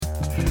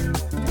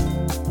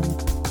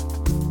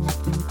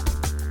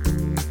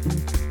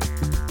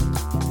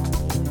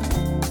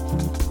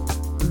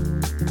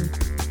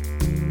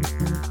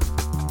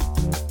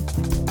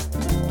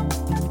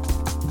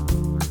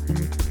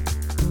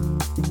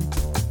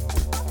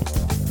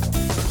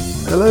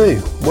Hello,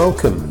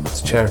 welcome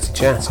to Charity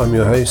Chat. I'm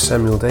your host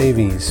Samuel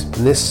Davies.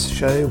 In this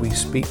show we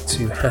speak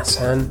to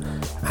Hassan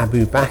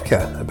Abu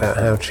Bakr about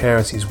how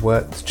charities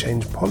work to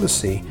change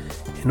policy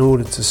in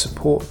order to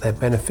support their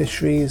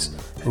beneficiaries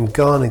and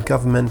garner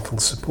governmental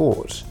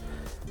support.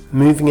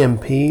 Moving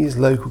MPs,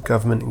 local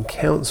government and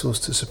councils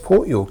to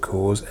support your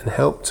cause and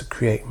help to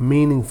create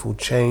meaningful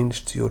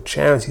change to your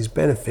charity's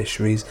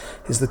beneficiaries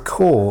is the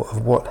core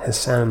of what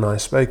Hassan and I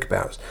spoke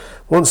about,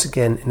 once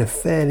again in a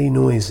fairly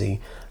noisy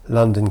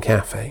London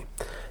cafe.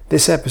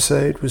 This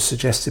episode was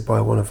suggested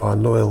by one of our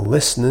loyal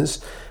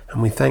listeners,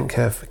 and we thank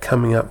her for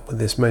coming up with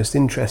this most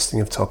interesting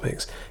of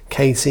topics.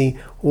 Katie,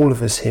 all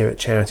of us here at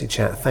Charity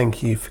Chat,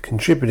 thank you for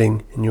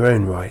contributing in your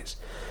own right.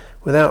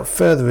 Without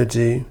further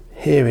ado,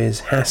 here is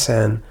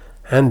Hassan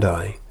and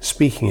I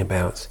speaking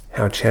about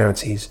how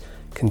charities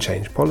can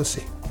change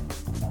policy.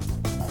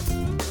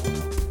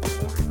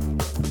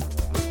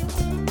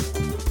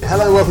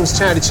 Hello, welcome to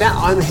Charity Chat.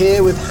 I'm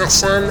here with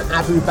Hassan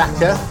Abu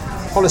Bakr,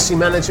 Policy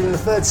Manager in the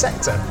Third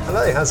Sector.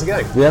 Hello, how's it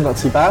going? Yeah, not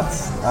too bad.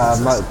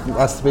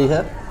 Nice to be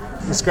here.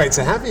 It's great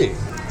to have you.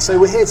 So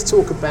we're here to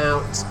talk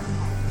about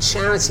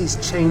charities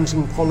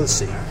changing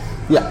policy.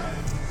 Yeah.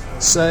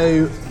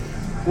 So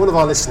one of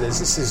our listeners,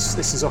 this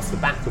is off the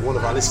back of one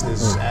of our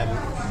listeners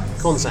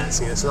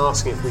contacting us and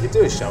asking if we could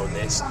do a show on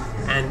this.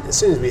 And as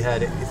soon as we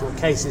heard it, we thought,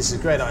 Casey, this is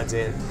a great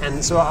idea.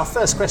 And so our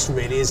first question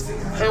really is,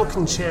 how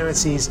can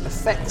charities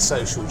affect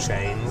social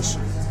change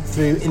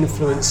through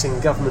influencing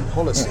government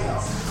policy?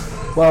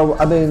 Well,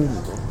 I mean,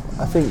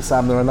 I think,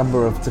 Sam, there are a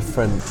number of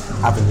different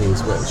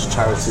avenues which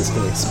charities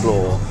can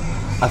explore.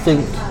 I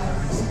think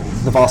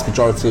the vast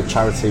majority of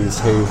charities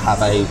who have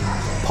a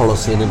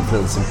policy and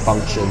influencing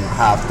function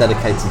have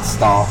dedicated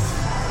staff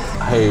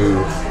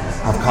who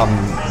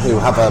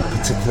have a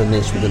particular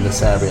niche within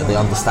this area. They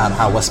understand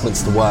how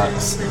Westminster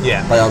works.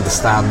 Yeah. They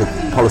understand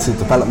the policy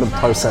development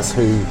process,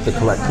 who the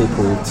correct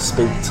people to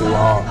speak to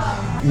are.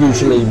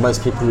 Usually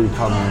most people who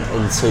come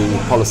into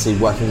policy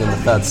working in the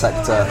third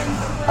sector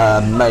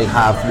may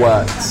have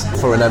worked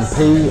for an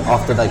MP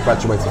after they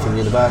graduated from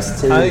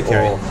university,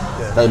 or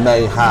they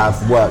may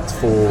have worked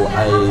for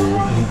a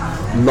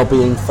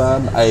lobbying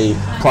firm, a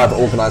private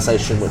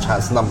organisation which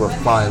has a number of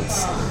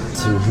clients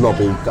to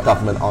lobby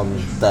government on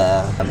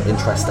their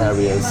interest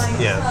areas.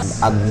 Yeah.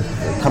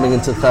 And coming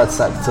into the third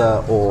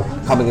sector or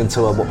coming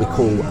into what we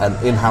call an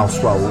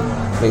in-house role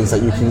means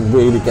that you can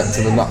really get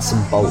to the nuts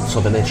and bolts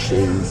of an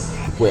issue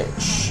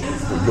which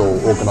your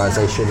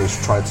organisation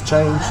is trying to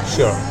change.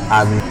 Sure.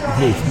 And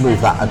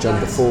move that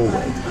agenda forward.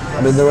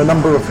 I mean, there are a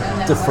number of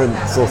different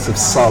sorts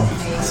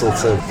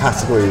of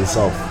categories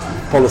of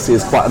policy.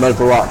 Is quite an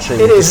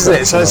overarching. It is,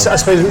 isn't it? So I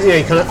suppose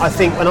I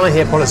think when I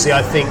hear policy,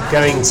 I think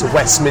going to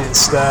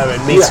Westminster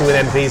and meeting with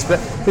MPs. But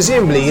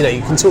presumably,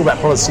 you can talk about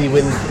policy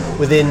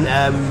within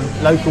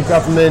local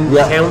government,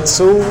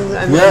 council.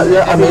 And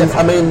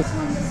I mean,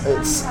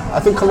 I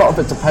think a lot of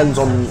it depends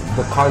on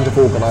the kind of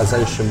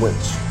organisation which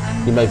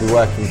you may be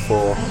working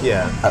for.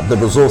 Yeah. The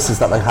resources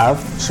that they have.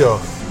 Sure.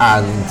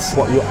 And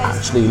what you're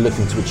actually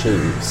looking to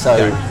achieve.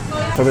 So,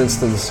 for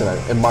instance,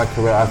 in my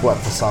career, I've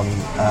worked for some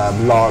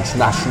large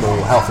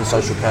national health and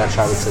social care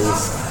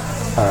charities,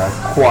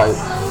 quite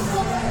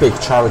big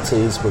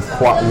charities with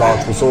quite a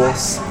large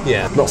resource.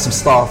 Yeah. Lots of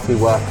staff who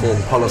work in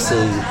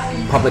policy,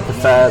 public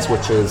affairs,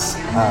 which is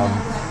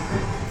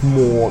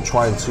more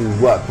trying to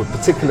work with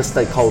particular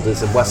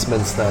stakeholders in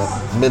Westminster,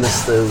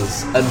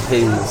 ministers,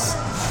 MPs,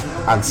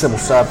 and civil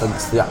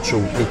servants, the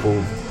actual people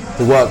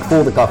who work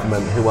for the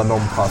government who are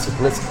non-party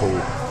political,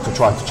 to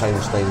try to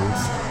change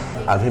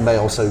things, and who may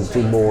also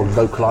do more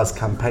localised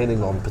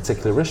campaigning on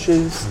particular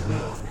issues,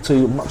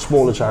 to much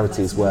smaller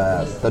charities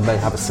where they may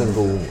have a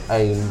single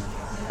aim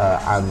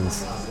and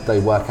they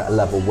work at a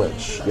level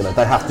which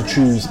they have to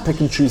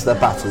pick and choose their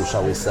battle,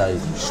 shall we say.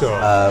 Sure.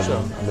 I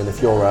mean,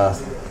 if you're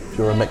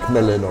a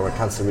Macmillan or a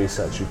Cancer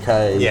Research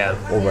UK,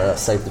 or a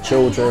Save the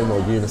Children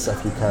or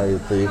UNICEF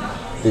UK,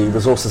 the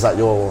resources at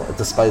your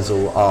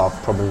disposal are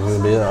probably going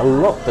to be a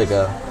lot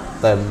bigger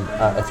than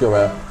if you're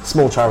a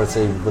small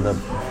charity with a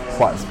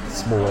quite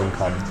small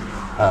income.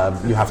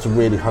 You have to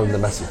really hone the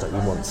message that you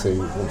want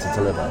to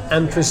deliver.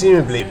 And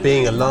presumably,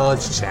 being a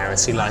large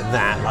charity like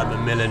that, like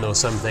Macmillan or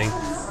something,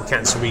 or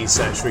Cancer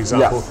Research, for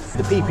example,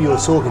 the people you're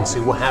talking to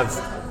will have.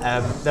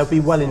 They'll be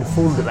well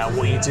informed about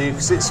what you do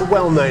because it's a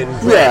well-known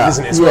brand,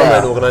 isn't it? It's a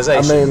well-known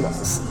organisation.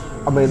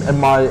 I mean, in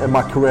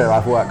my career,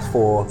 I've worked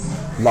for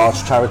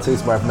large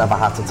charities where I've never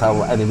had to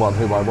tell anyone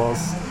who I was.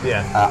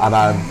 Yeah. And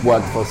I've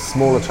worked for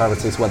smaller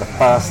charities where the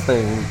first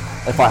thing,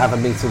 if I have a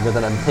meeting with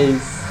an MP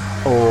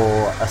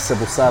or a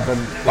civil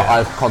servant that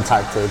I've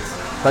contacted,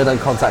 they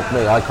don't contact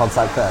me, I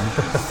contact them.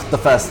 The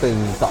first thing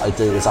that I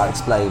do is I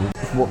explain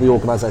what the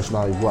organisation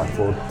I work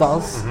for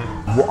does,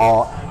 what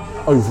our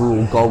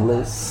overall goal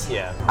is,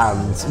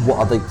 and what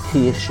are the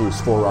key issues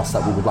for us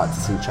that we would like to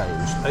see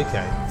changed.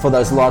 Okay. For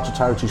those larger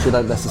charities, you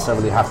don't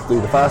necessarily have to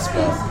do the first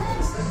bit,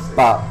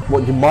 but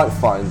what you might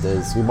find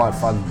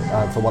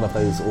for one of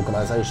those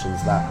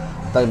organisations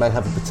that they may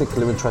have a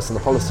particular interest in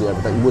the policy area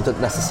that you wouldn't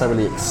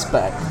necessarily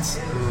expect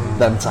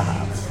them to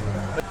have.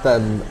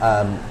 then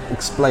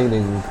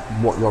explaining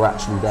what you're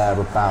actually there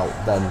about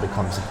then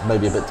becomes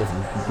maybe a bit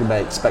different. You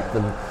may expect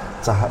them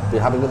to be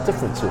having a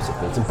different sort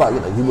of meeting, but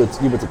you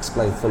would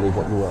explain fully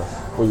what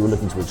you were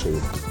looking to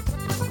achieve.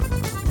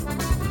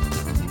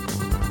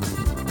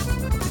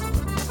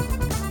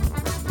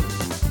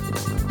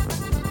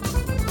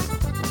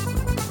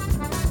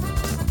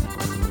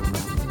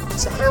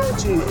 So how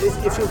would you,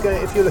 if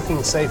you're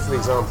looking, say for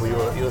example,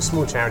 you're a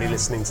small charity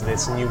listening to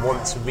this, and you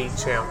want to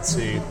reach out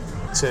to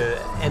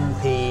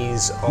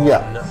MPs on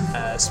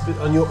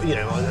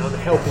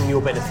helping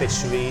your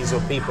beneficiaries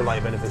or people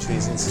like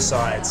beneficiaries in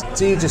society,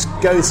 do you just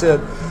go to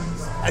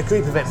a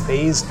group of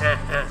MPs at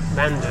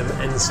random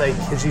and say,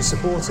 could you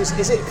support us?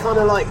 Is it kind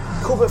of like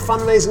corporate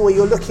fundraising where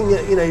you're looking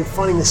at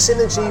finding the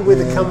synergy with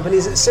the company?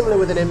 Is it similar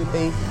with an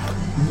MP?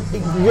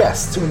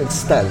 Yes, to an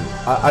extent.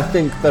 I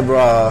think there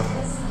are.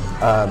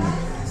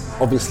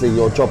 Obviously,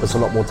 your job is a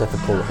lot more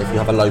difficult if you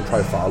have a low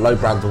profile, low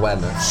brand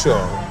awareness.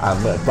 Sure.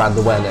 Brand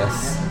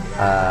awareness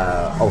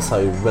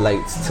also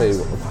relates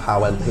to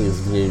how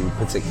MPs view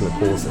particular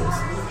causes.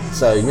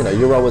 So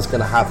you're always going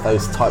to have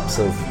those types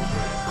of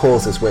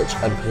causes which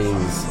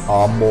MPs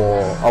are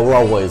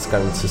always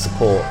going to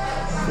support.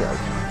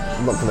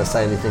 I'm not going to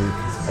say anything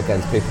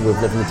against people with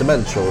living with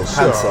dementia or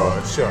cancer,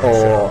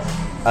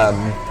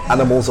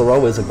 animals are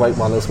always a great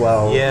one as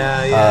well.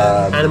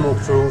 Animal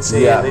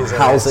cruelty.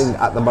 Housing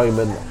at the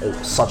moment is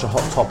such a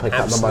hot topic.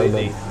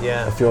 Absolutely. At the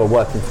moment. If you're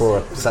working for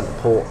a centre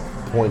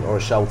point or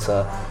a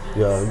shelter,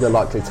 you're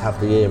likely to have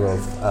the ear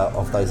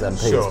of those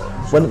MPs. Sure.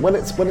 When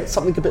it's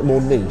something a bit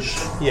more niche,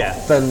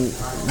 then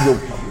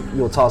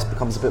your task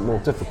becomes a bit more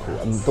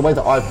difficult. And the way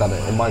that I've done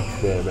it in my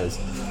career is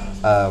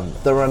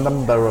there are a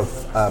number of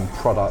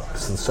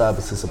products and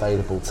services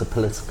available to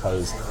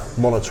politicos,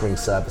 monitoring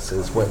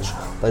services, which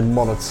they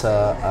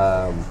monitor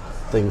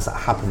things that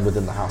happen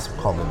within the House of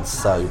Commons.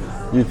 So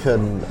you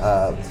can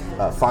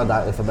find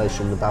out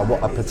information about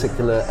what a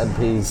particular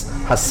MP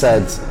has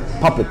said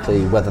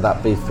publicly, whether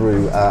that be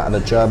through an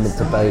adjournment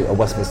debate, a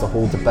Westminster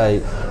Hall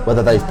debate,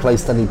 whether they've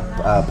placed any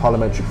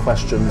parliamentary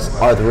questions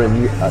either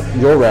in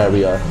your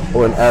area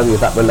or an area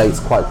that relates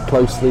quite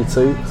closely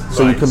to.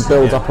 So you can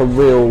build up a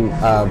real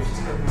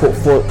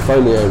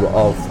portfolio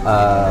of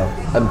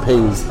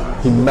MPs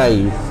who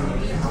may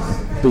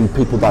be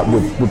people that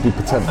would be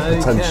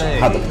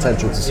have the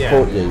potential to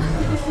support you.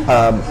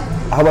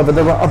 However,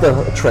 there are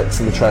other tricks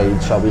in the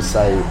trade, shall we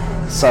say.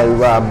 So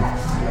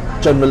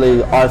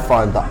generally, I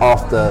find that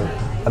after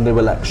a new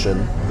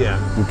election,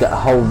 you get a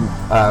whole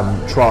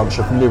tranche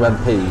of new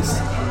MPs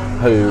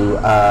who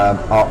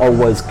are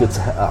always good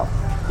to hit up.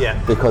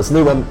 Because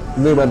new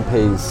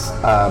MPs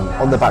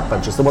on the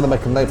backbenchers, they want to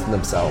make a name for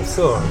themselves.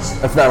 Of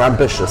course. If they're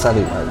ambitious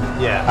anyway.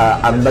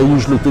 And they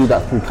usually do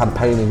that through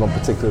campaigning on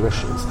particular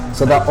issues.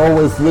 So they're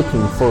always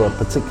looking for a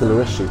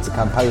particular issue to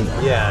campaign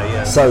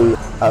on. So,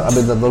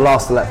 in the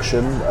last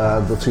election,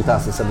 the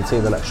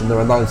 2017 election, there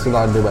are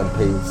 99 new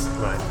MPs.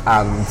 Right.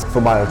 And for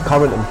my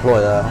current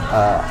employer,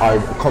 I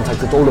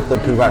contacted all of them,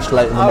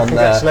 congratulating them on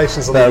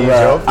congratulations on the new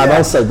job. And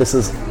also, this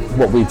is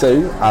what we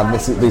do, and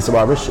these are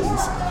our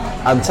issues.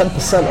 And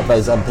 10% of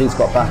those MPs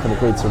got back and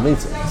agreed to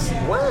meetings.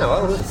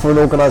 Wow. For an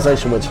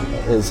organisation which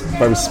is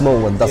very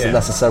small and doesn't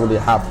necessarily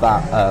have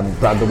that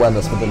brand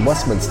awareness within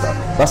Westminster,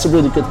 that's a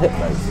really good hit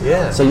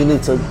rate. So you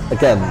need to,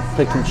 again,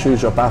 pick and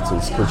choose your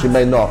battles, because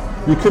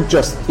you could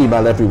just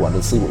email everyone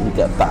and see what you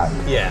get back.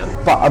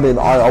 But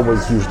I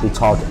always usually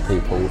target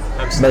people.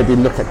 Maybe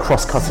look at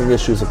cross-cutting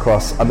issues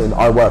across.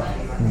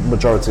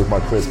 Majority of my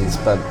career has been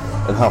spent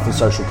in health and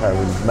social care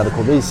and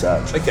medical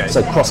research.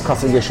 So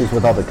cross-cutting issues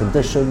with other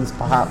conditions,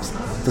 perhaps,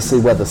 to see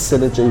where the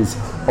synergies.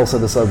 Also,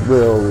 there's a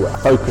real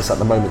focus at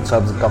the moment in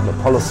terms of government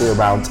policy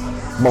around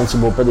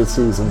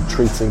multi-morbidities and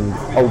treating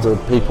older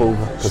people,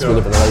 because we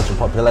live in an aging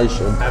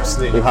population.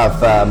 Absolutely. We have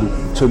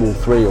 2 or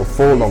 3 or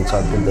 4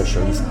 long-term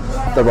conditions.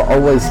 There are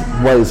always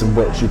ways in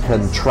which you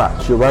can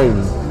track your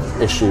own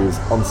issues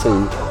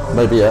onto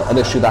maybe an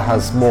issue that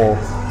has more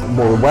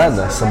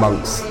awareness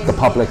amongst the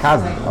public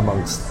and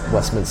amongst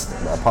Westminster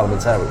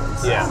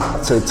parliamentarians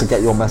to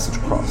get your message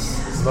across.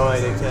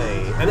 Right,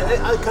 okay. And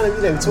I kind of,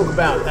 we talk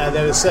about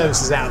there are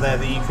services out there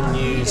that you can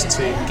use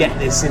to get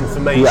this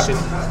information.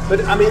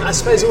 But I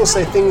suppose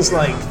also things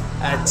like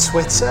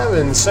Twitter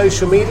and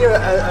social media,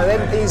 are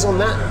MPs on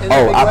that?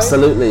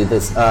 Absolutely.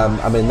 There's,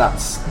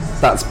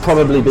 that's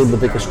probably been the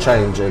biggest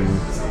change in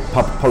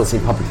policy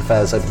and public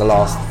affairs over the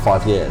last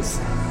 5 years.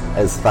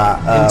 Is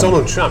that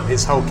Donald Trump,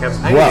 his whole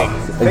campaigning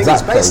thing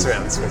is based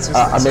around Twitter.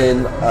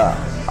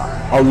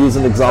 I'll use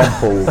an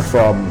example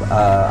from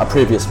a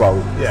previous role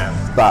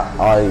that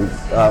I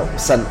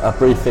sent a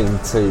briefing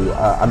to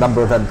a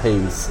number of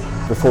MPs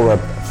before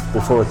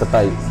a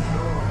debate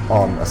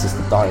on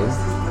assisted dying,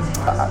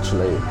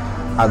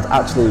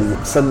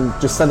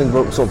 sending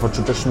sort of a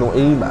traditional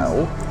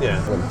email.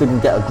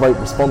 Didn't get a great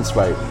response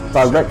rate.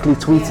 Directly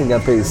tweeting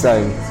MPs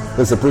saying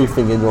there's a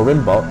briefing in your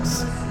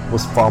inbox.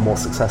 was far more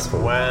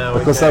successful. Wow,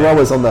 because okay. they're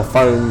always on their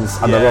phones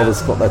and they've Yeah.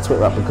 always got their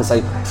Twitter up, because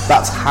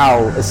that's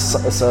how it's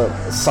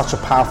such a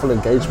powerful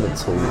engagement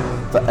tool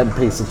for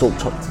MPs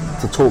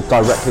to talk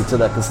directly to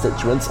their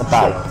constituents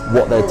about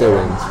what they're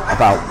doing,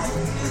 about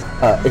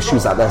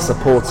issues that they're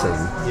supporting.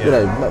 You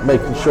know,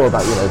 making sure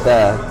that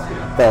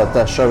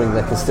they're showing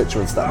their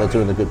constituents that they're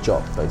doing a good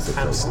job,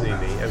 basically.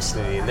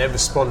 Absolutely, and they're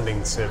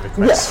responding to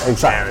requests from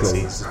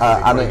exactly. charities.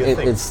 And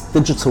it's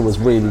digital has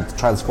really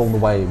transformed the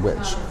way in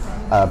which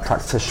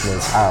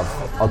practitioners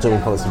are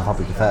doing policy and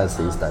public affairs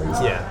these days.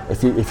 Yeah.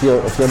 If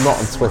you're not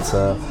on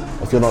Twitter,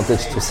 if you're not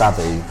digital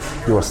savvy,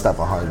 you're a step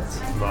behind.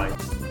 Right.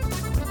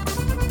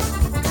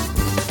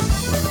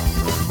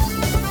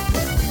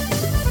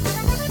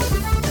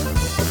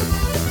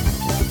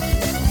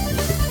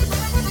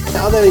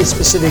 Are there any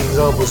specific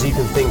examples you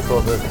can think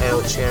of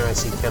how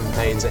charity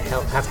campaigns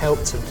have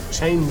helped to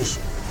change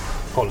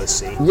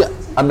policy? Yeah,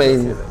 I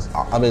mean,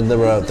 there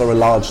are a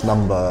large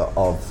number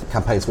of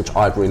campaigns which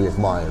I've really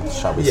admired,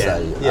 shall we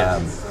say. Yeah.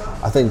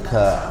 I think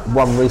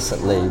one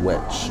recently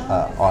which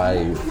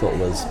I thought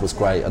was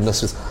great, and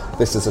this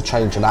is a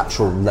change in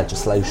actual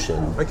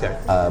legislation. Okay.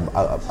 I mean,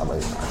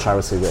 a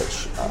charity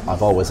which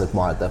I've always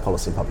admired their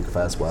policy and public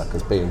affairs work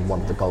as being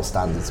one of the gold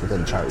standards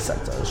within the charity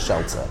sector is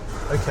Shelter.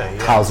 Okay.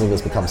 Yeah. Housing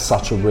has become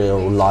such a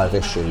real live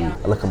issue.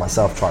 I look at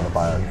myself trying to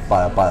buy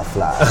a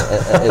flat.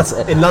 It's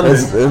In London?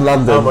 in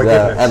London, Oh my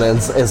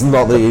goodness. and it's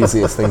not the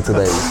easiest thing to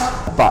do.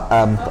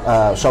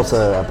 But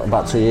Shelter,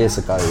 about 2 years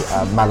ago,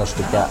 managed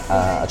to get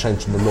a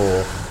change in the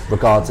law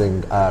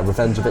regarding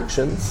revenge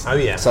evictions. Oh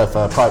yeah. So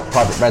for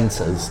private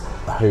renters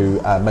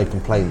who make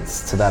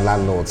complaints to their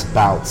landlords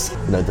about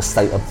the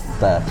state of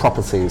their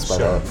properties,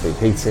 whether it be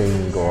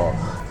heating or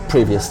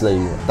previously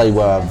they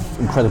were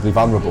incredibly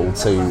vulnerable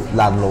to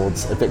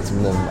landlords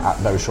evicting them at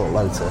very short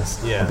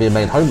notice and being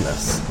made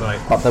homeless. Right.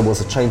 But there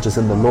was changes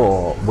in the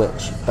law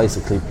which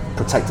basically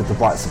protected the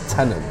rights of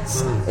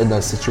tenants in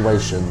those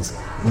situations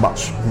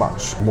much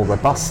more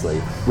robustly,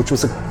 which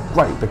was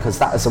great, because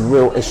that is a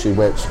real issue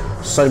which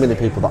so many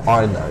people that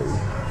I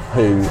know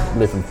who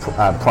live in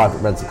private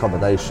rent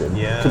accommodation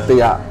could be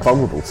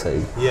vulnerable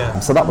to. Yeah.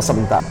 So that was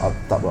something that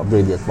I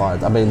really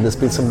admired. I mean, there's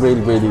been some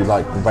really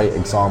great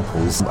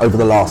examples over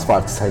the last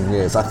 5 to 10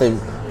 years. I think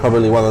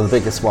probably one of the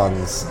biggest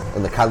ones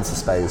in the cancer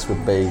space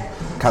would be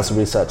cancer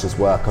researchers'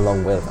 work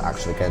along with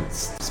Action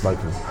Against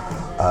Smoking,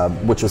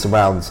 which was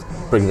around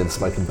bringing in the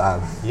smoking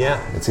ban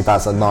in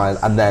 2009,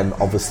 and then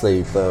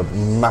obviously the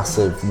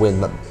massive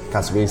win that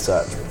cancer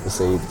research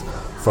received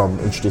from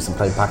introducing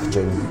plain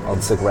packaging on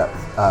cigarette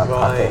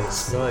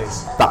packets.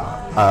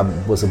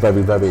 That was a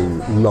very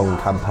long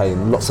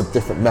campaign. Lots of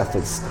different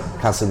methods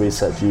cancer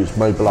research used,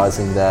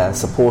 mobilising their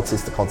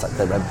supporters to contact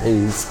their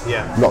MPs.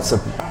 Lots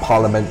of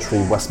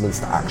parliamentary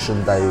Westminster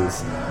action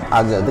days,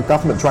 and the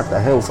government dragged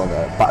their heels on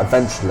it, but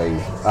eventually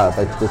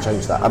they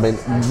changed that. I mean,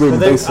 really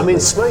recently.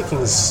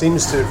 Smoking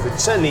seems to have,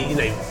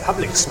 certainly,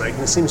 public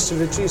smoking seems to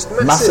have reduced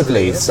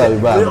massively. So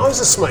I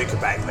was a smoker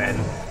back then,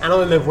 and I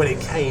remember when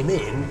it came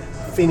in,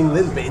 feeling a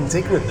little bit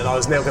indignant that I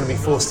was now going to be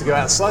forced to go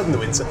outside in the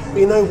winter. But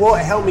you know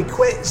what? It helped me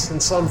quit,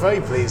 and so I'm very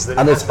pleased that.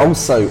 And it's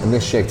also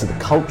initiated a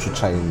culture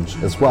change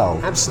as well.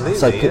 Absolutely.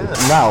 So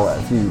now,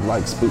 if you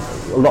speak,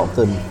 a lot of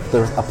them,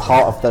 a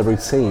part of their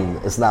routine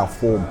is now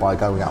formed by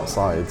going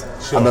outside,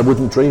 and they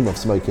wouldn't dream of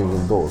smoking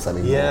indoors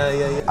anymore.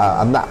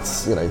 And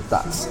that's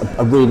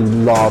a really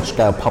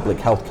large-scale public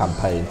health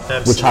campaign,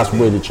 which has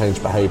really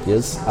changed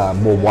behaviours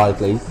more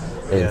widely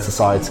in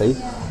society.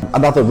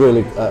 Another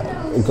really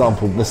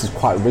example, this is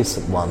quite a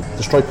recent one,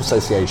 the Stroke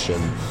Association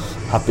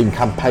have been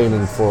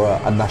campaigning for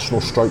a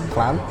national stroke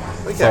plan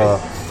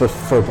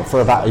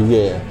for about a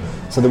year.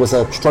 So there was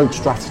a stroke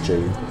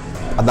strategy,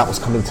 and that was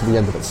coming to the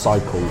end of its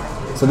cycle.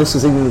 So this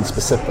is England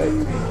specific,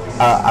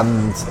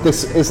 and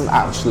this isn't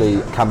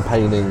actually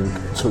campaigning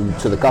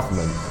to the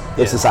government.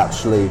 This is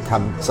actually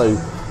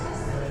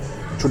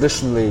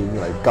traditionally,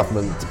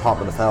 government,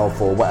 Department of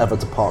Health, or whatever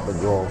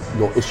department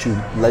your issue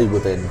lay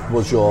within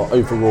was your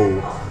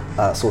overall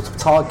sort of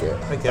target.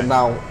 And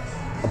now,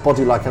 a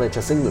body like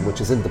NHS England,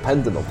 which is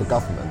independent of the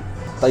government,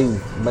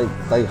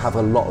 they have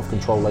a lot of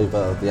control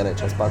over the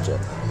NHS budget,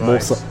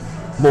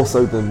 more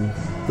so than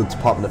the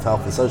Department of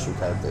Health and Social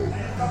Care do.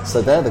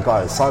 So they're the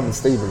guys. Simon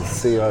Stevens,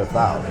 CEO of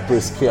that,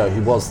 Bruce Keogh,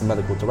 who was the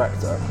medical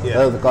director.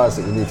 They're the guys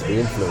that you need to be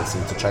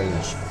influencing to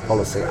change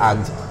policy.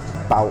 And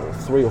about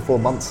 3 or 4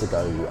 months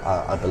ago,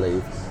 I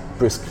believe,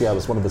 Bruce Keogh,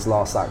 was one of his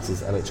last acts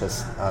as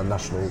NHS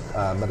National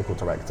Medical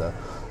Director,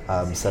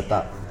 said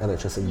that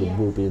NHS England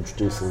will be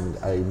introducing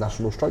a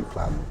national stroke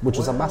plan, which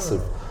is a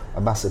massive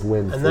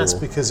win. And that's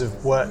because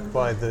of work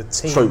by the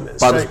team, Stroke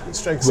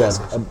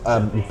Association?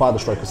 By the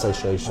Stroke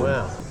Association.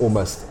 Wow.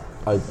 Almost.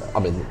 I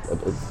mean,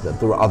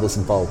 there are others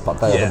involved, but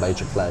they are the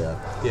major player.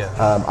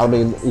 I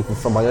mean, even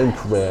from my own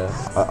career,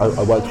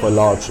 I worked for a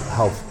large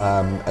health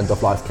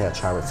end-of-life care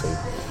charity.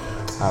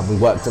 We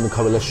worked in a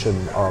coalition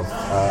of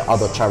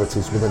other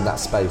charities within that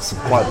space,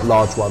 quite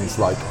large ones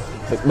like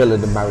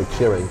Macmillan and Marie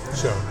Curie.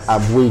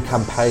 And we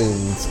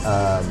campaigned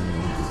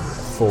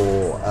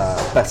for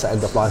better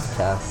end-of-life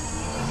care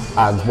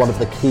And one of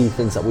the key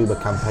things that we were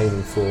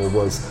campaigning for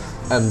was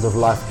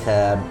end-of-life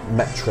care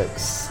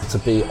metrics to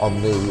be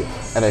on the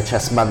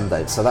NHS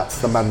mandate. So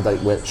that's the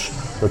mandate which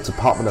the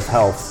Department of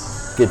Health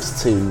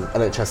gives to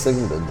NHS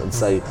England and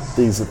say,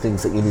 these are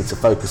things that you need to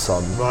focus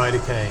on. Right,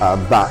 okay.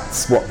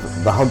 That's what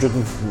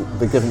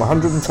they give them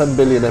 110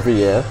 billion every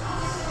year.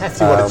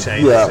 Hefty what a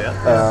change,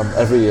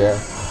 every year.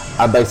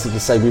 And basically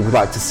say we would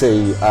like to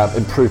see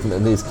improvement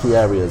in these key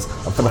areas.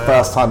 And for the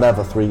first time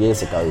ever 3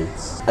 years ago,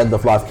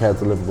 end-of-life care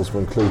deliverables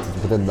were included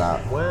within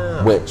that,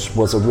 which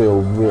was a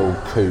real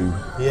coup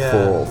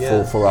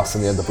for us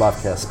in the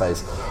end-of-life care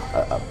space.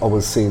 I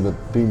was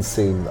being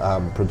seen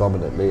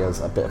predominantly as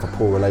a bit of a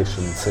poor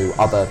relation to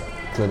other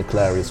clinical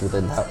areas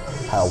within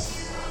health.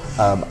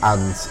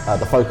 And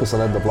the focus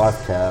on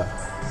end-of-life care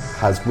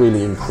has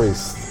really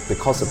increased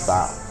because of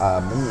that.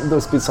 And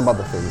there's been some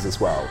other things as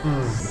well.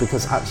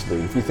 Because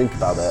actually, if you think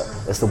about it,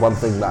 it's the one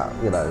thing that,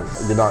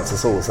 unites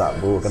us all, is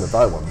that we're all going to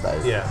die one day.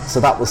 Yeah.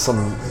 So that was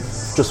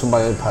just from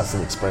my own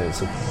personal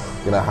experience of,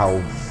 how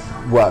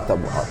work that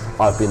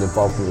I've been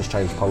involved in this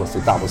change policy,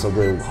 that was a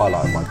real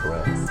highlight of my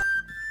career.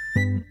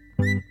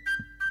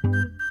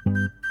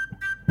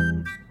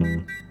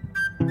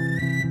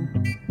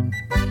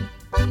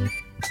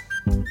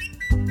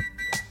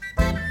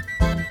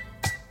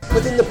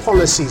 Within the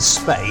policy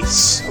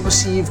space,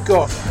 obviously you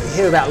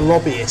hear about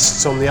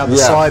lobbyists on the other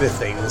side of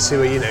things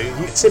who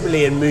are,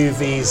 typically in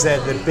movies, they're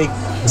the big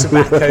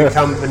tobacco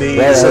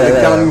companies or the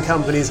gun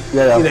companies,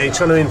 trying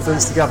to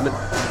influence the government.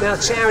 Now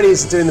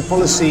charities are doing the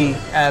policy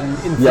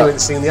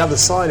influencing the other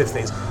side of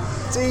things.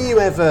 Do you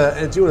ever,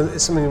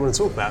 it's something you want to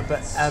talk about,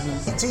 but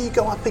do you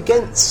go up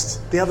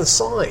against the other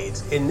side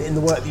in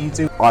the work that you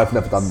do? I've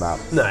never done that.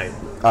 No.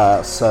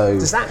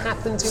 Does that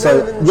happen to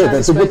you? In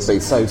the there would be.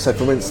 So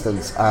for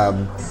instance,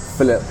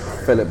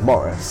 Philip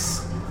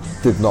Morris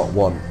did not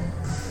want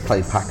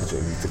plain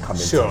packaging to come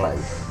into play.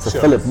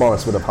 So Philip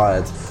Morris would have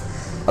hired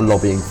a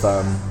lobbying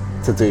firm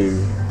to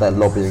do their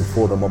lobbying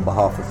for them on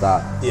behalf of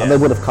that, and they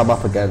would have come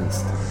up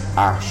against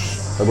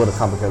ASH. They would have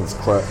come against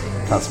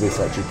Cancer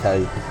Research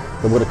UK.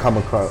 They would have come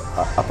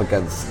up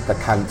against the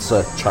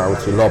cancer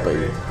charity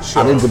lobby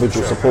and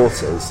individual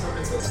supporters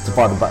to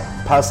divide them. But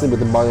personally,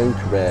 within my own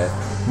career,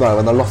 no,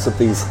 and a lot of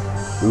these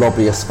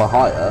lobbyists for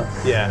hire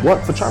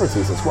work for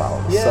charities as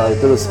well. So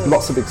there was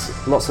lots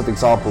of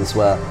examples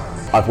where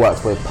I've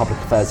worked with public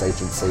affairs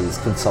agencies,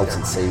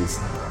 consultancies,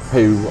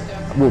 who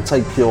will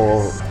take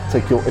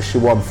your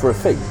issue on for a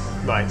fee.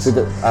 Right. So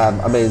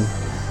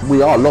that,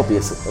 we are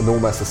lobbyists in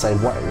almost the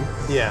same way.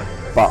 Yeah.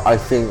 But I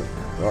think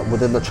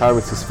within the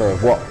charity sphere,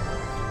 what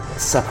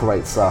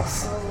separates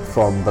us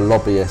from the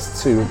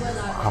lobbyists who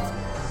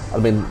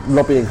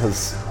lobbying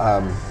has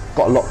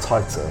got a lot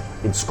tighter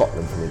in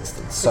Scotland, for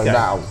instance. So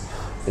now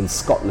in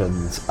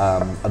Scotland,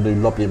 a new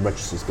lobbying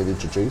register has been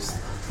introduced,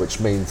 which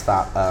means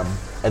that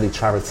any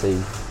charity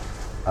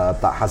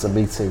that has a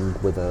meeting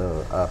with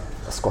a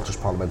Scottish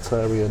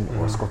parliamentarian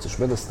or a Scottish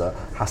minister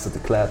has to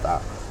declare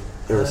that,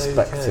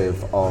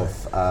 irrespective of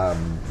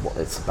what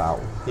it's about.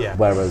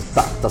 Whereas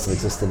that doesn't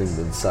exist in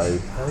England. So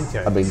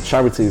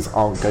charities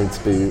aren't going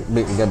to be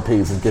meeting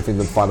MPs and giving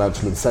them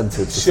financial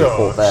incentives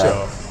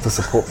to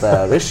support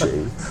their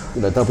issue.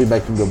 They'll be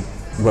making a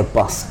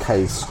robust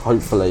case,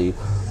 hopefully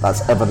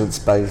that's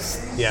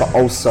evidence-based, but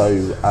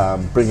also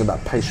bringing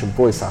that patient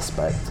voice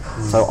aspect.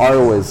 So I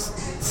always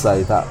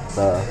say that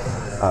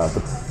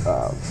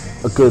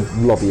a good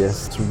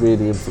lobbyist to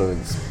really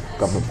influence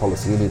government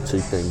policy, you need two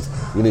things.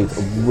 You need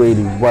a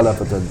really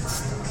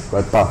well-evidenced,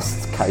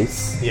 robust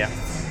case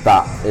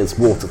that is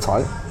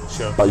watertight,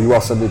 but you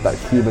also need that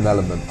human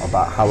element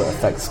about how it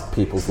affects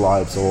people's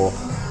lives, or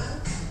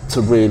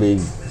to really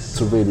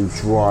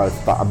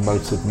drive that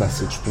emotive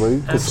message through,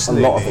 because a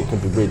lot of it can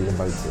be really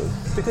emotive.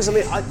 Because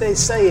they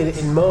say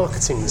in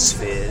marketing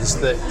spheres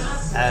that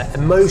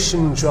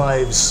emotion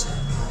drives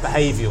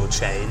behavioural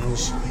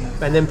change,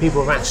 and then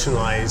people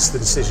rationalise the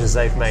decisions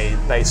they've made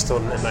based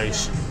on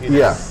emotion.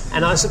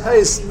 And I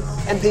suppose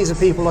MPs are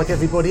people like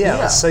everybody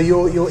else, so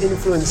you're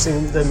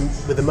influencing them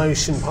with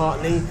emotion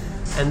partly,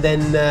 and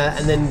then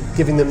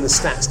giving them the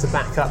stats to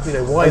back up,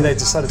 why they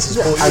decided to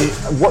support you.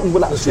 And what you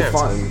will actually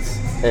find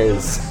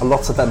is a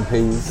lot of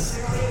MPs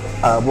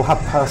will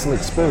have personal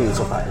experience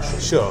of that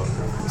issue.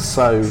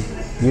 So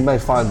you may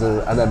find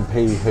an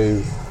MP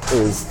who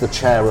is the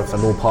chair of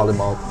an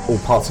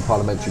all-party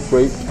parliamentary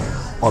group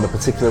on a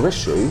particular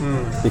issue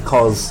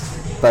because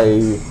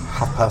they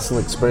have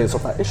personal experience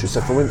of that issue.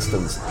 So for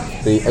instance,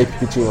 the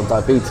APPG on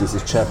diabetes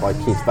is chaired by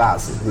Keith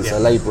Vaz, who's a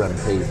Labour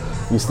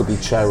MP, used to be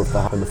chair of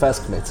the Home Affairs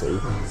Committee.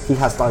 He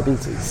has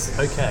diabetes.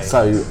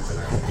 So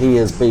he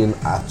has been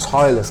a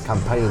tireless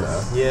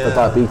campaigner for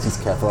diabetes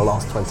care for the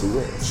last 20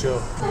 years.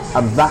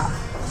 And that,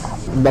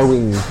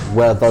 knowing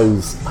where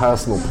those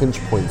personal pinch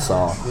points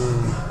are,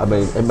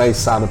 it may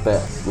sound a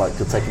bit like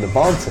you're taking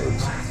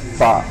advantage,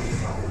 but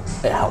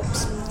it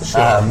helps.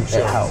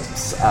 It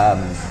helps.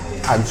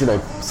 And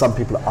some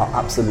people are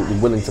absolutely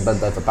willing to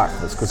bend over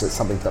backwards because it's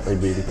something that they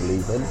really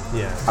believe in.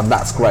 And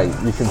that's great.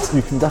 You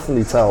can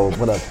definitely tell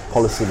when a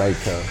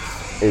policymaker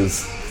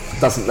is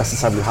doesn't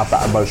necessarily have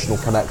that emotional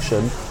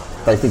connection.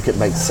 They think it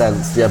makes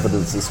sense, the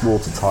evidence is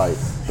watertight,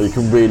 but you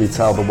can really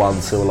tell the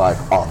ones who are like,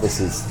 oh,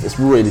 it's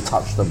really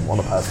touched them on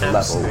a personal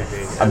level.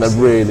 And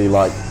they're really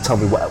like, tell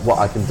me what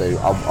I can do,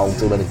 I'll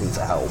do anything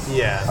to help.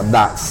 Yeah. And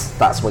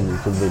that's when you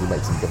can really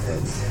make some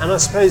difference. And I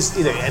suppose,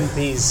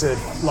 MPs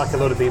are, like a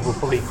lot of people,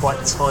 probably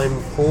quite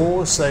time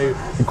poor, so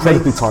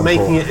incredibly time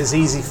making poor. It as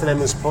easy for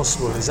them as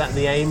possible, is that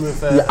the aim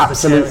of yeah,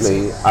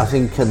 absolutely. a charity? I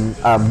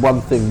think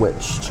one thing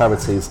which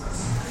charities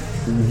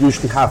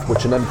usually have,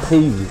 which an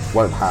MP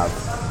won't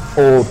have,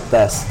 or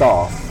their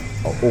staff,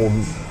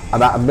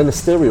 and at a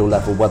ministerial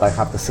level where they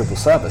have the civil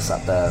service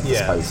at their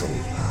disposal,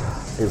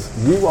 is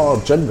you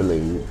are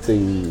generally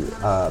the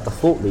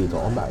thought leader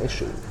on that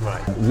issue.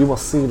 Right. You are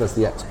seen as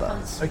the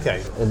experts.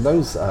 Okay. In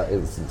those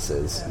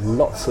instances,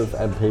 lots of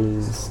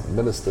MPs,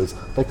 ministers,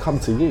 they come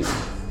to you.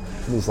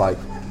 And he's like,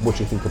 what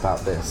do you think about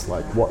this?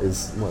 Like,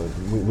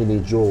 we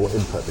need your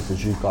input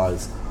because you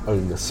guys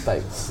own this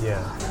space.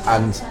 Yeah.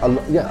 And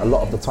a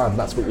lot of the time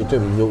that's what you're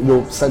doing.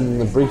 You're sending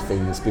them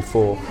briefings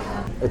before,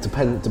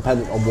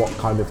 depending on what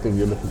kind of thing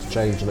you're looking to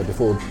change.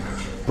 Before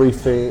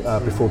briefing,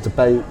 before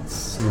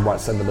debates, you might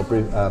send them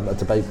a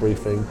debate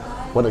briefing.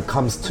 When it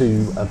comes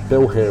to a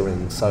bill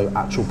hearing, so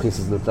actual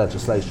pieces of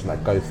legislation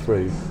that go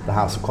through the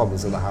House of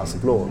Commons and the House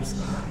of Lords,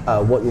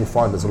 what you'll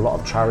find is a lot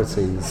of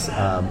charities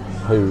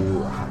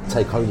who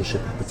take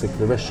ownership of a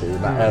particular issue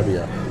in that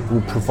area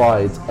will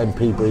provide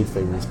MP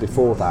briefings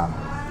before that,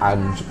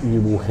 and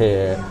you will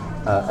hear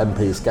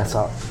MPs get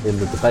up in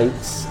the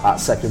debates at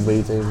second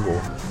reading,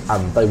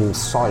 and they will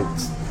cite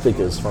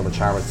figures from a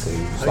charity.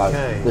 Like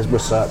this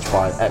research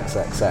by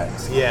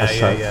XXX has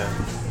shown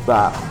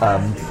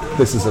that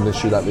this is an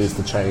issue that needs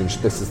to change.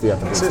 This is the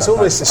evidence. So it's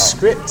almost a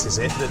script, is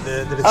it?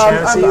 That a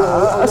charity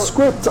a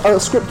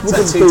script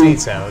wouldn't be too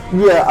detailed.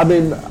 Yeah, I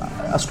mean,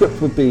 a script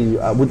would be.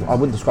 I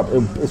wouldn't describe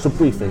it. It's a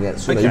briefing.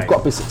 It's you've got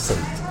to be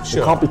succinct.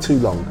 Sure. It can't be too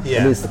long.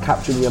 Yeah. It needs to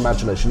capture the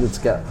imagination. You need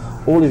to get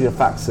all of your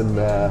facts in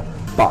there,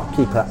 but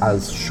keep it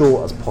as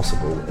short as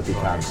possible if you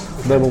can.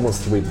 No one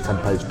wants to read a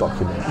 10-page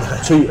document.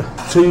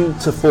 2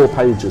 to 4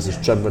 pages is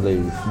generally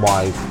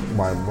my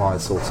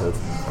sort of.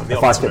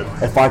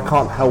 If I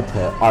can't help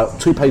it,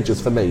 2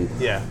 pages for me.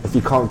 Yeah. If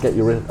you can't get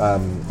your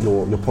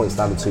points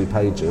down to 2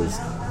 pages,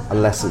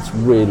 unless it's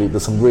really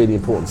there's some really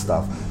important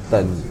stuff,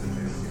 then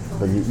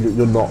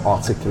you're not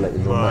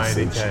articulating your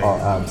message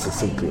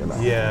succinctly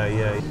enough.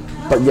 Yeah.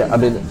 But yeah, I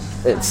mean,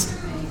 it's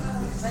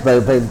they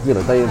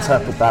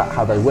interpret that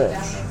how they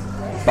wish.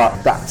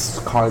 But that's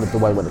kind of the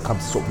way when it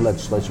comes to sort of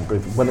legislation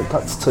briefing. When it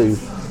comes to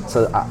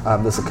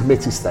there's a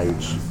committee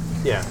stage.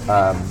 Yeah.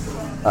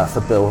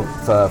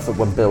 For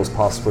when bills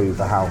pass through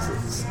the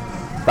houses.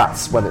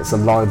 That's when it's a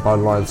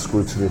line-by-line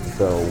scrutiny of the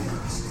bill.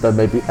 There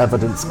may be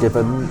evidence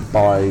given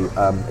by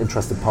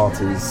interested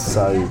parties,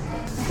 so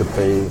it could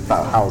be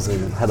about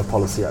housing, head of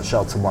policy at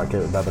Shelter might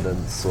give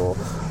evidence, or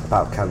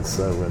about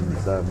cancer and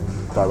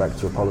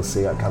director of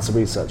policy at Cancer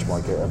Research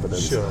might get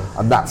evidence. Sure.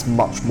 And that's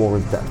much more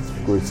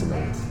in-depth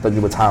scrutiny than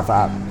you would have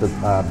at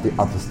the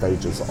other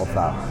stages of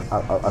that,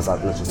 as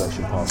that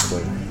legislation passed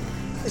through.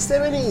 Is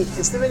there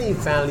any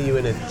value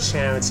in a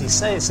charity,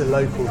 say it's a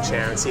local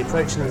charity,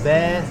 approaching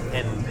their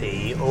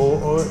MP,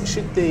 or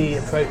should the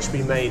approach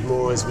be made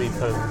more, as we've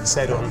kind of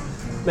said, on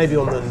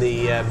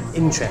the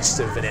interest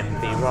of an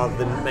MP rather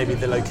than maybe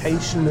the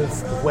location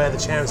of where the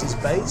charity is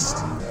based?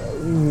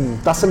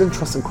 That's an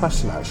interesting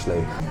question,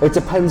 actually. It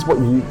depends what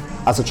you,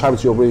 as a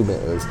charity, your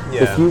remit is.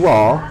 Yeah. If you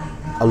are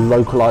a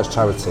localised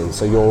charity,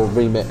 so your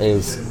remit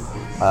is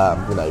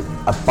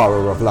a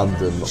borough of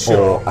London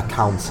or a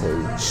county,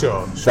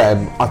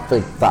 then I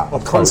think that or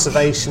approach,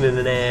 conservation in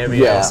an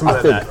area. Yeah, something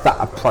I think like that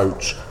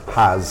approach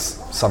has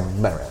some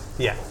merit.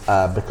 Yeah.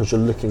 Because you're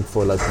looking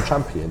for a local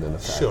champion in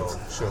effect.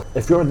 Sure.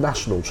 If you're a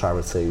national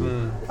charity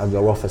and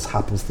your office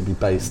happens to be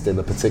based in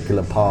a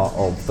particular part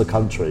of the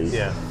country,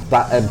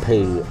 that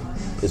MP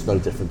is no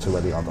different to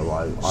any other.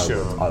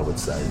 I would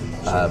say.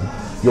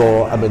 If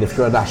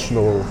you're a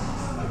national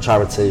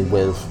charity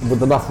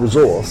with enough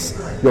resource,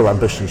 your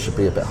ambition should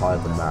be a bit higher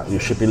than that. You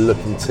should be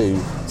looking to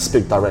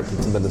speak directly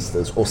to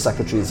ministers or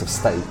secretaries of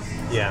state,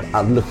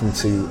 and looking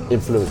to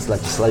influence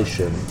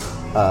legislation,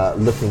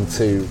 looking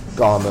to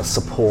garner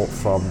support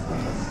from,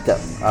 get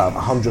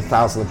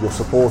 100,000 of your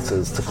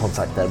supporters to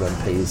contact their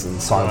MPs and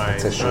sign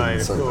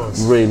petitions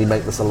and really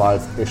make this a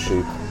live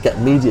issue. Get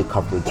media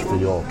coverage for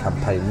your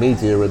campaign.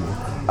 Media and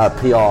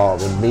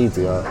PR and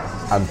media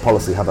and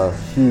policy have a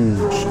huge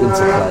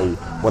interplay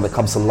when it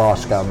comes to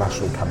large-scale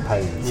national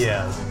campaigns.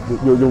 Yeah.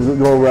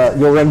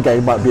 Your end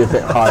game might be a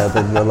bit higher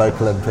than your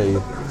local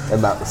MP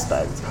in that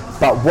respect.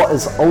 But what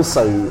is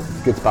also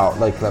good about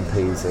local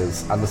MPs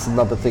is, and it's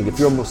another thing, if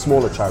you're a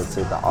smaller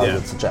charity that I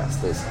would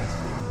suggest is,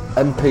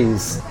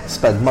 MPs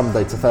spend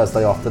Monday to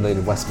Thursday afternoon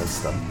in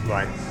Westminster.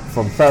 Right.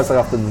 From Thursday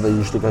afternoon, they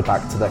usually go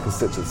back to their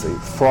constituency.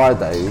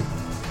 Friday,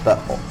 they're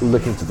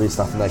looking to do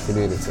stuff in their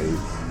community.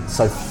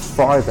 So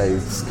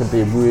Fridays can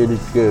be a really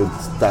good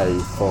day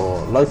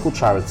for local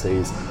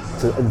charities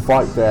to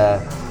invite their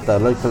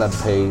local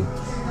MP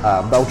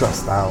they'll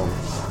dress down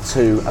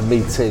to a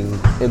meeting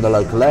in the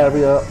local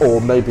area,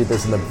 or maybe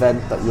there's an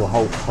event that you're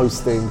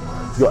hosting.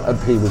 Your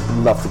MP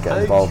would love to get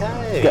involved.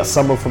 Get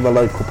someone from the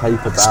local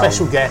paper down.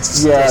 Special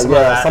guests. Something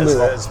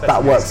like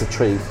that works a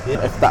treat.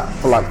 Yeah. If that,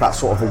 for like that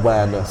sort of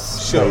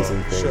awareness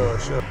raising thing.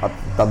 Sure.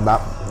 I've done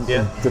that.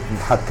 Yeah.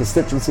 Had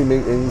constituency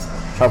meetings,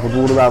 travelled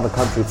all around the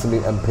country to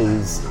meet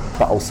MPs,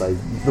 but also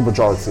the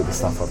majority of the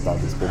stuff I've done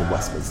has been in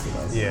Westminster.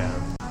 Yeah.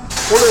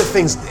 One of the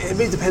things, it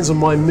really depends on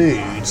my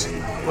mood,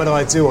 whether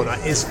I do or not,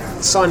 is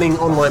signing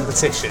online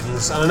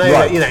petitions. And I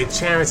know that,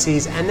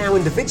 charities and now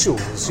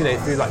individuals,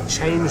 through like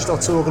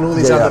change.org and all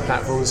these other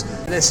platforms,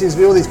 there seems to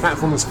be all these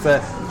platforms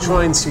for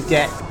trying to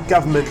get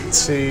government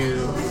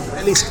to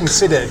at least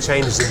consider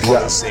changes in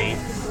policy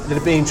that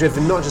are being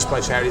driven not just by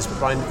charities but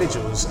by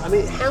individuals. I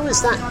mean, how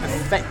is that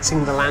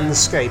affecting the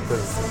landscape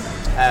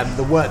of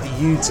the work that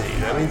you do?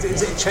 I mean,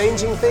 is it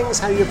changing things,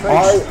 how you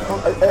approach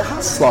it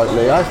has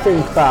slightly. I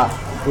think that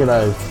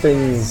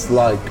things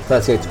like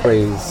 38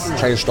 Degrees,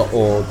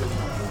 Change.org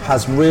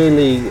has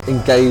really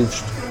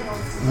engaged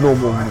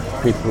normal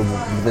people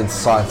within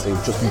society,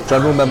 just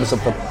general members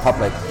of the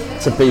public,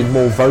 to be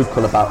more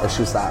vocal about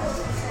issues that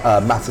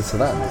matter to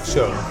them.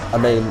 Sure. I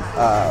mean,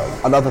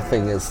 another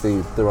thing is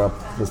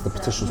there's the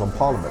petitions on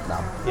Parliament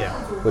now,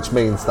 which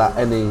means that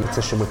any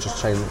petition which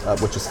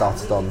is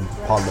started on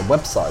Parliament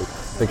website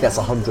that gets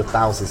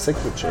 100,000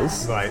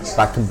 signatures,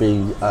 that can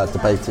be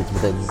debated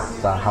within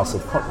the House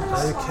of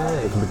Commons.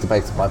 Okay. It can be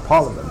debated by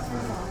Parliament.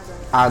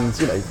 And,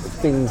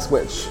 things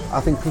which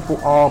I think people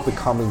are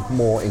becoming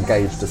more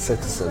engaged as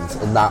citizens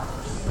in that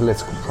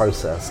political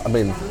process. I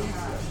mean,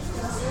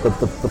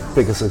 the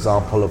biggest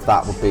example of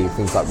that would be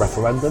things like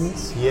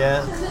referendums.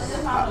 Yeah.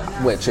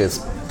 Which is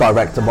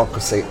direct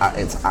democracy at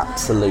its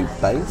absolute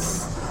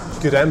base.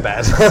 Good and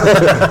bad.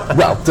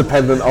 Well,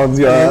 dependent on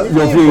your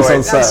views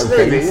on certain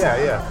things.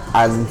 Yeah.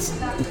 And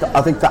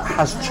I think that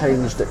has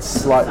changed it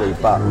slightly,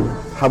 but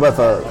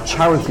however,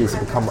 charities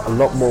have become a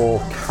lot more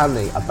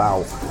canny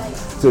about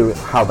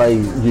how they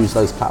use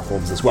those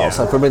platforms as well.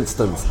 So, for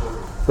instance,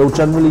 there'll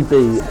generally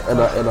be in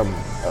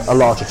a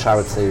larger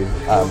charity.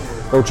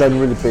 There'll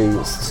generally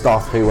be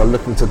staff who are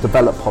looking to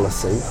develop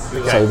policy.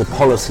 So the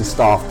policy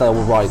staff, they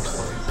will write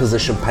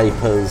position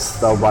papers,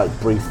 they'll write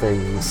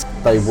briefings,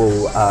 they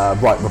will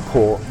write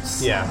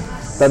reports. Yeah.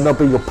 Then there'll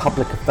be your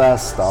public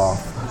affairs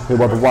staff,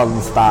 who are the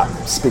ones that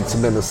speak to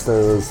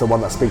ministers, the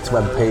ones that speak to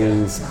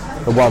MPs,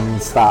 the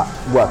ones that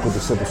work with the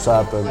civil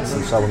servants,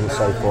 and so on and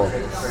so forth.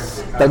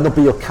 Then there'll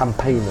be your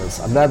campaigners,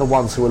 and they're the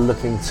ones who are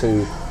looking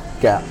to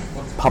get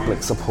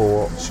public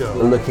support,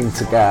 looking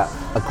to get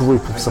a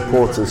group of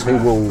supporters who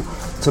will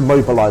to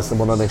mobilise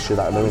them on an issue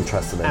that they're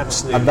interested in.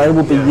 Absolutely. And they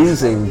will be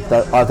using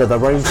either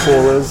their own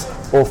forums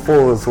or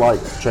forums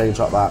like Change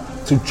like that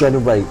to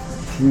generate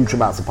huge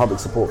amounts of public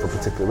support for a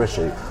particular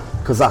issue.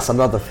 Because that's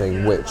another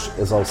thing which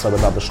is also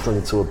another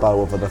string to a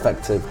bow of an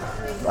effective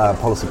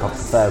policy public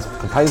affairs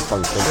campaign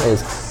function,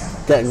 is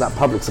getting that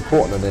public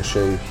support on an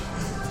issue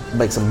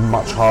makes it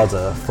much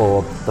harder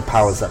for the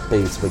powers that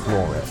be to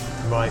ignore it.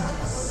 Right.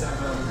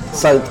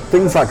 So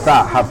things like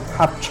that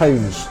have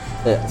changed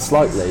it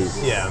slightly.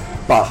 Yeah.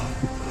 But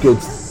good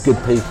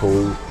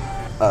people,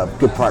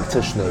 good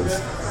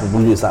practitioners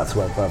will use that to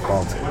their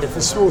advantage. If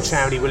a small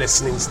charity were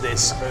listening to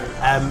this,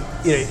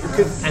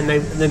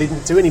 they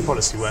didn't do any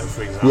policy work,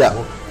 for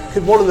example,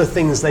 could one of the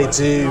things they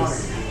do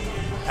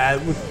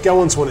would go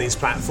onto one of these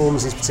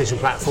platforms, these petition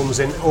platforms,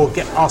 or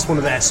ask one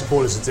of their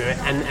supporters to do it,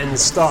 and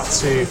start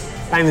to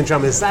bang the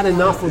drum? Is that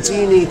enough, or do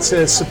you need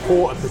to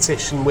support a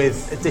petition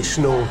with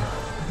additional,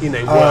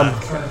 work?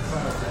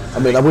 I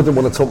mean, I wouldn't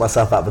want to talk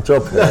myself out of the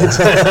job here.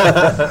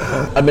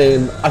 I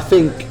mean, I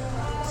think,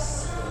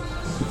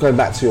 going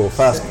back to your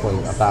first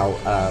point about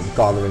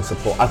garnering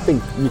support, I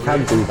think you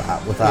can do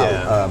that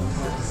without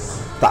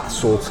that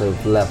sort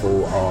of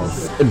level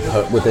of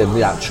input within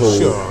the actual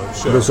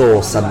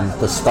resource and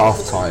the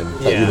staff time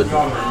that you would.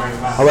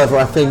 However,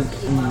 I think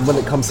when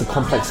it comes to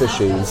complex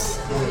issues,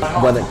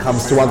 when it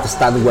comes to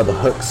understanding where the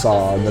hooks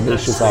are and the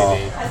niches are,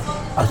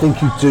 I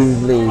think you do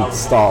need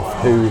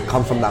staff who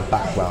come from that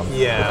background,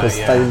 because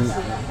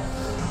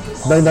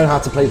they know how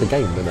to play the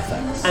game in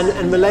effect.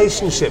 And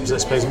relationships, I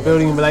suppose, and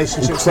building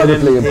relationships.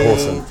 Incredibly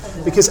important.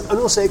 And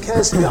also it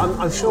occurs to me,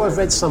 I'm sure I've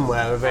read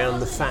somewhere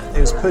around the fact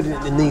it was put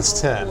in these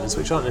terms,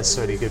 which aren't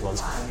necessarily good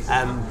ones,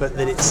 but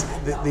that it's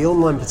the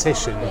online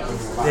petition.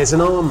 There's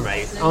an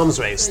arms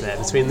race there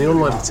between the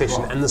online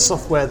petition and the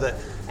software that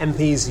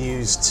MPs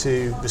use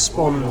to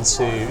respond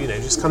to,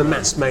 just kind of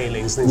mass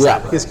mailings and things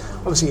like that. Because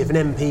obviously, if an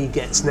MP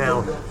gets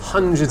now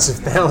hundreds of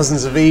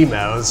thousands of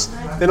emails,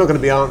 they're not going to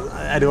be able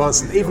to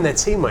answer them. Even their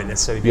team might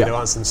necessarily be able to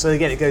answer them. So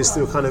again, it goes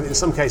through a kind of, in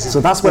some cases, so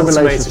that's where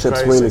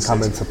relationships really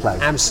come into play.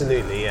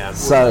 Absolutely, yeah.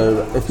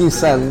 So if you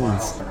send,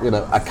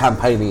 a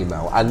campaign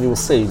email, and you'll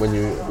see when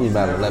you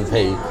email an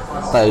MP,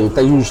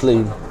 they usually,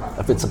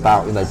 if it's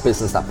about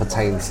business that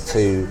pertains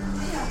to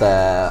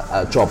their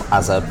job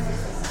as a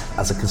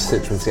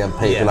constituency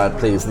MP, like,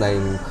 please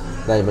name,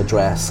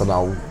 address, and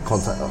I'll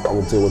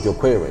deal with your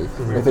query.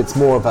 Mm-hmm. If it's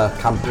more of a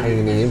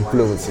campaigning,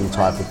 influencing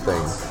type of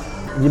thing,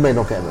 you may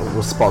not get a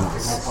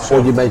response,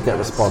 or you may get a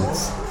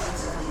response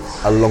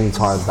a long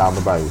time down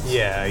the road.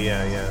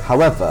 Yeah.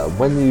 However,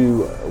 when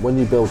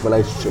you build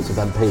relationships with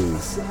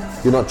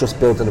MPs, you're not just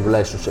building a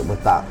relationship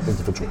with that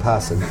individual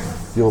person,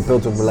 you're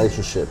building a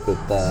relationship with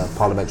their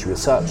parliamentary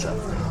researcher,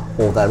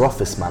 or their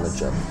office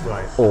manager,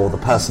 right, or the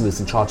person who's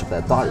in charge of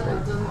their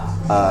diary.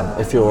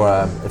 If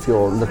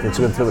you're looking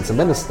to influence a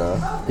minister,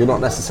 you're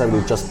not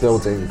necessarily just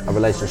building a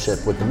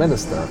relationship with the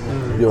minister.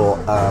 You're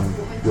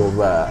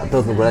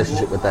building a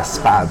relationship with their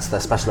SPADs, their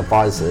special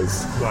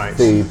advisors, right,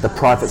 the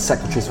private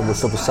secretaries from the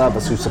civil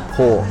service who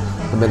support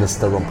the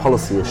minister on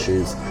policy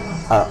issues.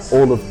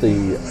 All of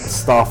the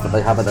staff that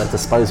they have at their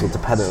disposal,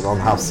 depending on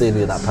how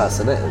senior that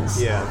person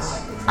is. Yeah.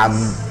 And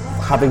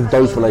having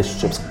those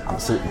relationships is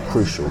absolutely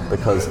crucial,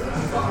 because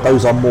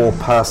those are more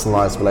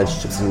personalised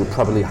relationships than you would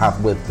probably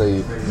have with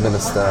the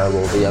minister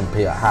or the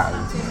MP at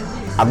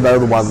hand, and they're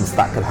the ones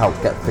that can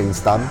help get things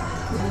done.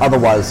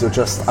 Otherwise, you're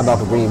just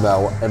another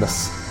email in a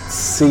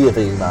sea of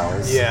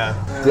emails. Yeah.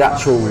 The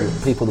actual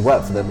people who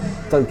work for them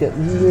don't get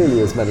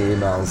nearly as many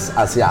emails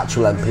as the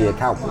actual MP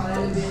account would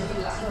do.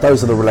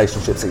 Those are the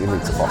relationships that you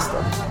need to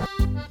foster.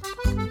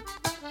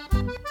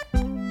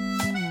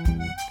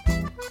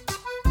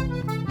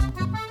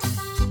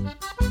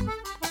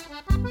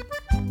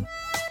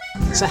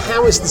 So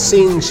how is the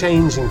scene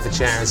changing for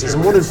charities,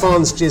 and what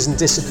advantages and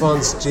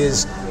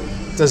disadvantages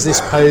does this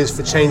pose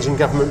for changing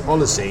government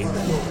policy?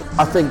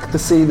 I think the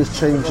scene is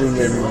changing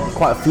in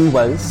quite a few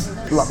ways.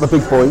 Like the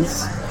big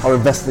boys are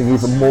investing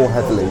even more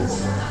heavily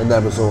in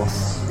their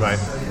resource. Right.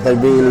 They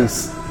really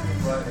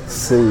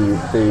see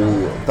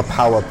the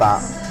power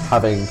that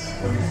having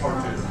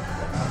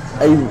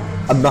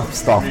enough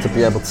staff to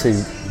be able to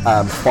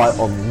fight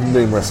on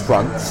numerous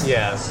fronts,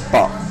 Yeah.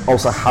 but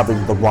also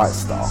having the right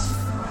staff.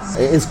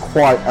 It is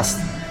quite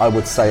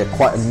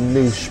quite a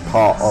niche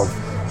part of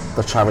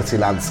the charity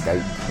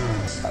landscape.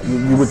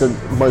 You wouldn't,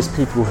 most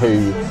people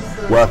who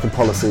work in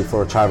policy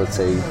for a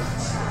charity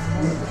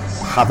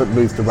haven't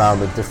moved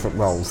around in different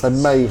roles. They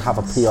may have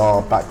a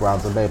PR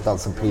background, they may have done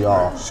some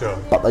PR, Sure.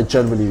 but they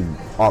generally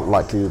aren't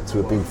likely to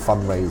have been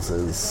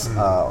fundraisers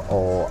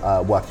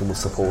or working with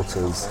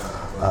supporters,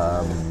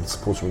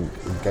 supporter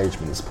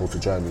engagement, supporter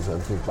journeys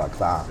and things like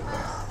that.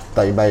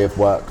 They may have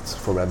worked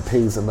for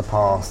MPs in the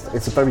past.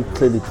 It's a very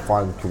clearly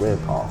defined career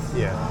path.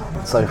 Yeah.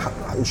 So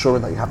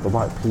ensuring that you have the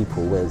right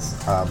people is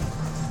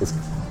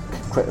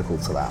critical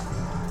to that.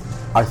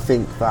 I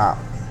think that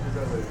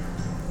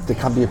there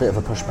can be a bit of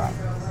a pushback.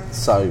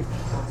 So,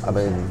 I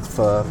mean,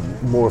 for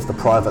more of the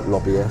private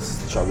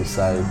lobbyists, shall we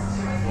say,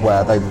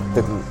 where they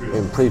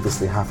didn't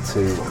previously have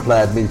to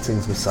declare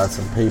meetings with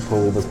certain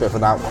people, there's a bit of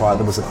an outcry.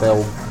 There was a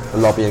bill, the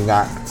Lobbying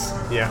Act,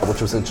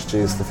 which was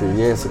introduced a few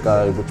years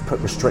ago, which put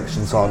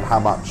restrictions on how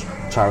much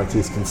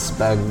charities can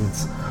spend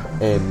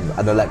in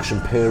an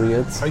election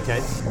period,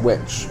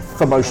 which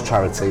for most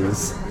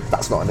charities,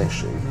 that's not an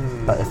issue.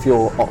 But if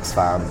you're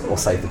Oxfam or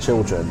Save the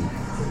Children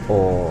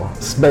or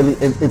mainly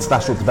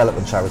international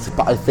development charity,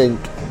 but I think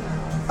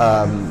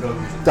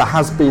there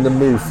has been a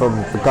move from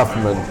the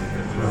government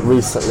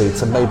recently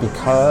to maybe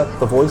curb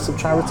the voice of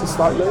charity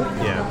slightly.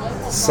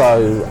 Yeah.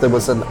 So there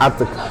was an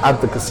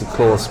advocacy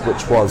clause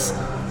which was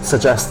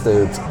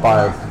suggested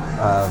by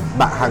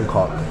Matt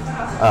Hancock,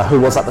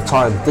 who was at the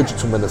time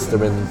digital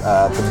minister in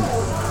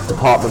the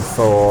Department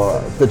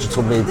for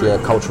Digital Media,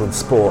 Culture and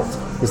Sport.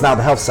 He's now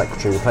the health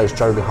secretary, replaced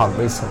Jolie Hunt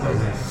recently,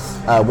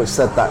 which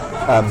said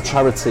that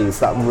charities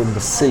that were in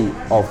receipt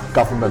of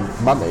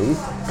government money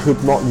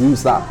could not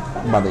use that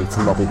money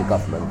to lobby the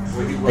government.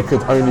 It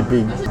could only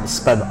be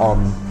spent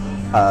on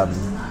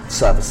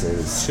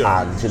services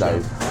and,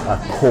 a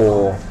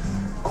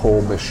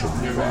core mission.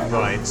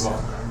 Right.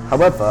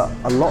 However,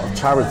 a lot of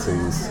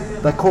charities,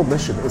 their core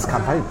mission is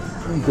campaigning.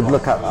 You could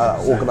look at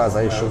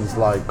organisations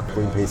like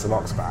Greenpeace and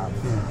Oxfam,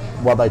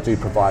 where they do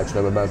provide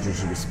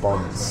emergency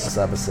response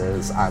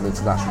services and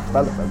international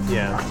development.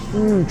 Yeah. A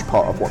huge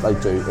part of what they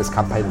do is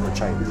campaigning for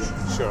change.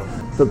 Sure.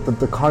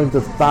 The kind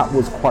of that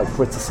was quite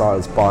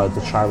criticised by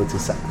the charity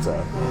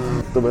sector.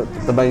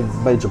 The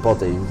main major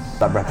body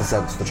that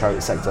represents the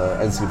charity sector,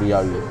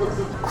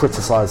 NCVO,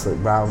 criticised it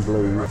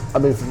roundly. I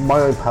mean, from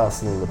my own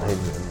personal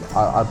opinion,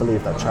 I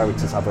believe that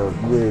charities have a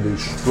really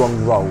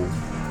strong role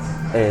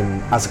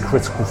as a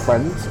critical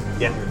friend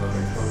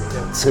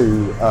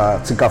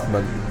to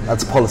government and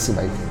to policy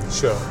making.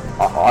 Sure.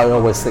 I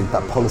always think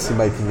that policy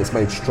making is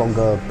made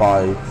stronger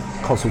by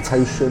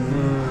consultation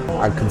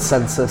and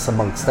consensus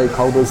among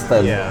stakeholders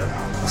than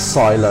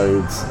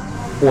siloed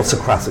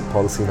autocratic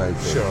policy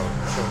making.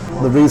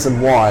 Sure. The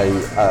reason why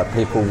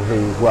people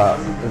who work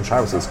in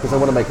charities is because they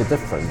want to make a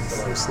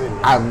difference. Absolutely.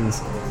 And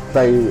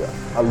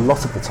a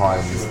lot of the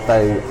times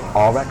they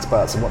are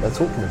experts in what they're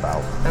talking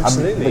about.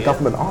 Absolutely. And the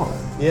government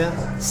aren't.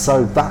 Yeah.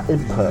 So that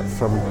input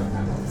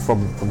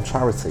from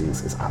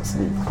charities is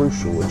absolutely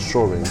crucial in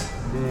ensuring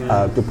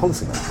good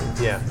policy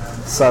making. Yeah.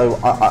 So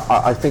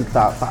I think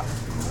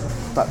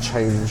that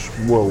change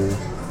will,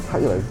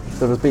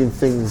 there have been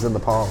things in the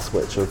past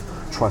which have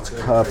tried to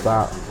curb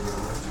that.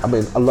 I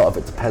mean, a lot of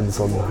it depends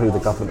on who the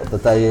government of the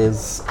day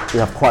is. We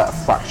have quite a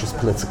fractious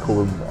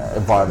political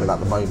environment at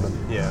the moment.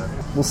 Yeah.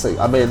 We'll see.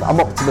 I mean, I'm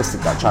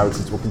optimistic that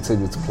charities will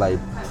continue to play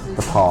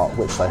the part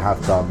which they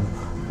have done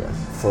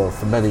for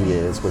many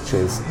years, which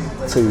is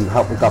to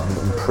help the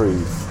government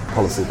improve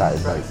policy that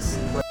it makes.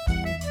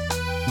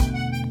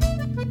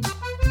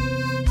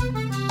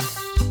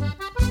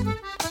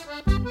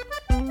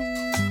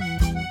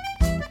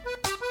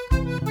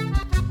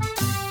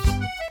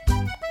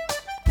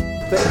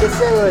 But if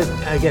there are,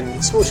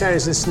 again, small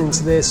charities listening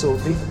to this, or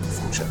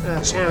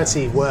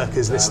charity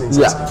workers listening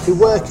to this, who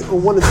work or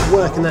want to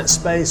work in that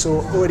space,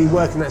 or already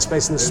work in that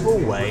space in a small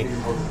way,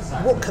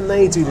 what can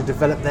they do to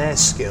develop their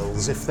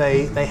skills if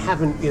they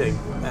haven't,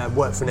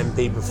 worked for an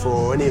MP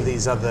before, or any of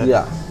these other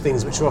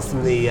things which are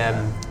often the,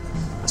 I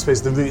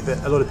suppose, the route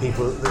that a lot of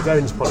people that go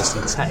into policy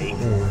take?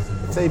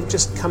 If they've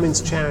just come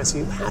into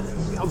charity,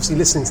 obviously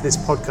listening to this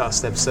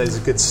podcast episode is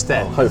a good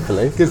step.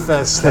 Hopefully. Good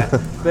first step.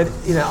 But,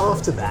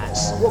 after that,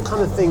 what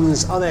kind of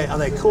things, are there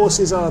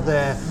courses, are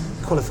there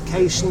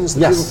qualifications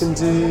that people can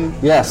do?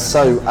 Yes,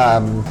 so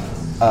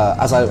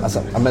as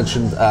I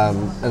mentioned,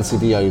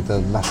 NCVO, the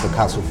National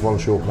Council for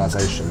Voluntary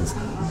Organisations,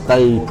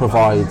 they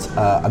provide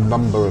a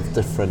number of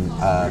different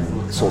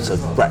sorts of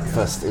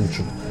breakfast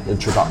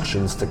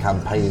introductions to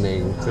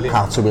campaigning,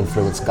 how to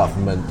influence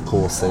government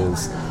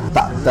courses,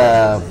 that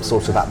they're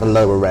sort of at the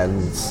lower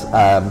ends.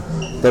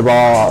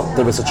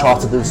 There is a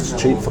chartered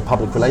institute for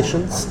public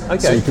relations,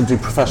 so you can do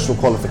professional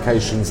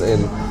qualifications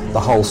in the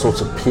whole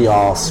sort of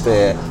PR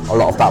sphere. A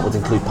lot of that would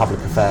include public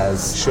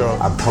affairs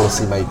and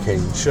policy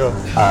making.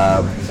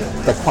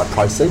 They're quite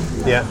pricey,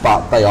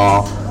 but they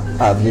are.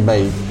 You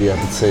may be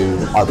able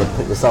to either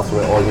put yourself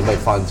through it, or you may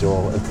find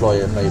your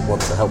employer may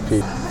want to help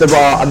you. There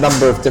are a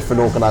number of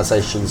different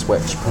organisations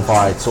which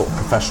provide sort of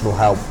professional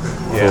help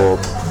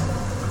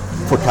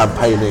for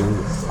campaigning,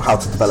 how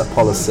to develop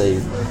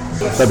policy.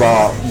 You can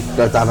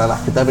go down an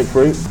academic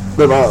route.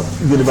 There are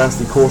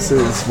university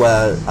courses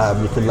where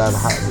you can learn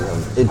how,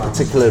 in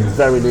particular, in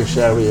very niche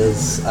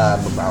areas,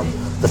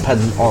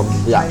 depending on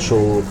the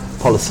actual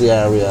policy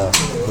area,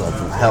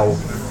 from health,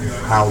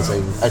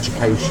 housing,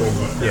 education.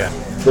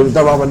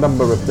 There are a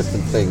number of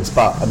different things,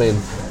 but I mean,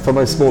 for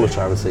most smaller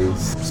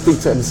charities,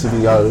 speak to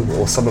NCVO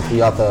or some of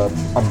the other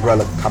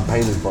umbrella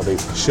campaigning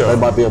bodies. They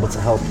might be able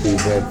to help you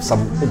with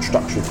some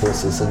introductory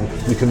courses, and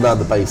you can learn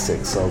the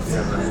basics of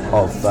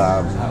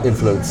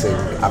influencing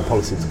and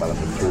policy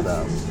development through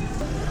that.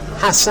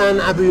 Hassan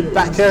Abu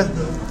Bakr,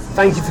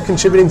 thank you for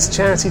contributing to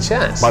Charity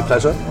Chat. My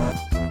pleasure.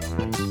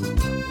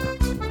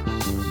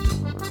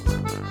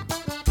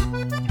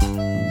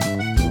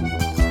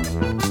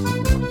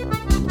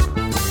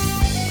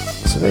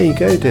 There you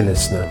go, dear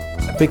listener.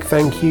 A big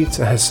thank you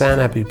to Hassan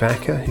Abu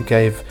Bakr, who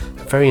gave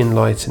a very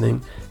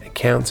enlightening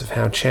account of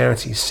how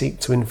charities seek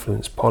to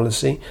influence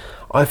policy.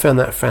 I found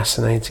that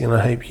fascinating, and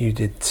I hope you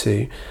did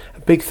too.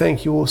 A big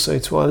thank you also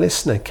to our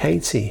listener,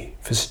 Katie,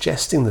 for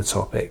suggesting the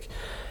topic.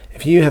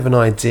 If you have an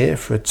idea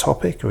for a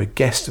topic or a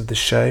guest of the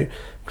show,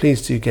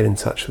 please do get in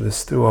touch with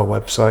us through our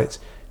website,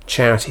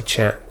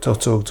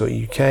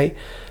 charitychat.org.uk.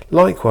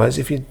 Likewise,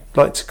 if you'd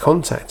like to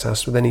contact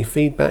us with any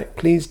feedback,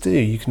 please do.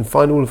 You can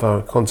find all of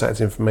our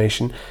contact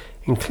information,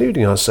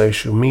 including our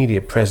social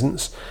media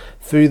presence,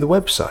 through the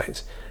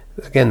website.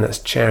 Again, that's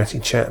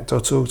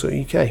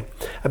charitychat.org.uk.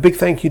 A big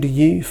thank you to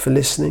you for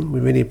listening. We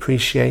really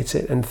appreciate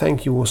it. And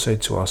thank you also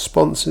to our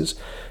sponsors,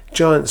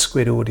 Giant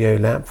Squid Audio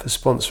Lab for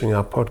sponsoring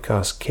our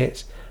podcast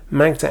kit,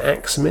 Magda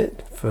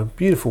Axamit for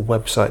beautiful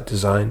website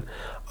design,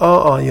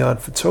 RR Yard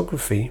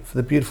Photography for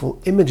the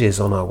beautiful images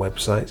on our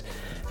website,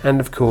 and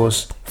of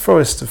course,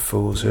 Forest of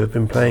Fools, who have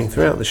been playing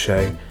throughout the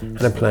show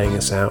and are playing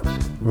us out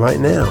right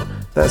now.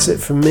 That's it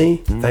from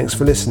me. Thanks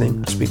for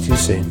listening. Speak to you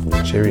soon.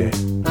 Cheerio.